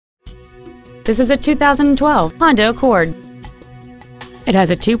This is a 2012 Honda Accord. It has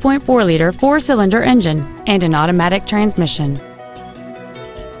a 2.4-liter four-cylinder engine and an automatic transmission.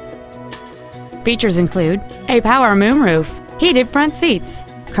 Features include a power moonroof, heated front seats,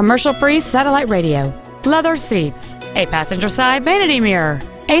 commercial-free satellite radio, leather seats, a passenger side vanity mirror,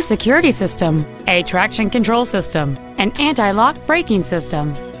 a security system, a traction control system, an anti-lock braking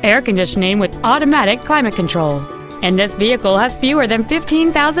system, air conditioning with automatic climate control, and this vehicle has fewer than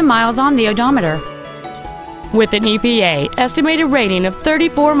 15,000 miles on the odometer. With an EPA estimated rating of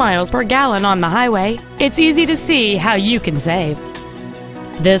 34 miles per gallon on the highway, it's easy to see how you can save.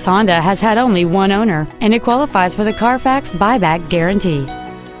 This Honda has had only one owner, and it qualifies for the Carfax buyback guarantee.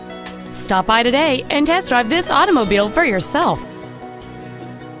 Stop by today and test drive this automobile for yourself.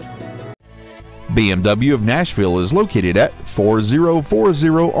 BMW of Nashville is located at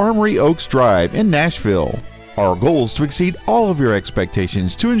 4040 Armory Oaks Drive in Nashville. Our goal is to exceed all of your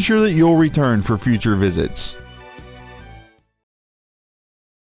expectations to ensure that you'll return for future visits.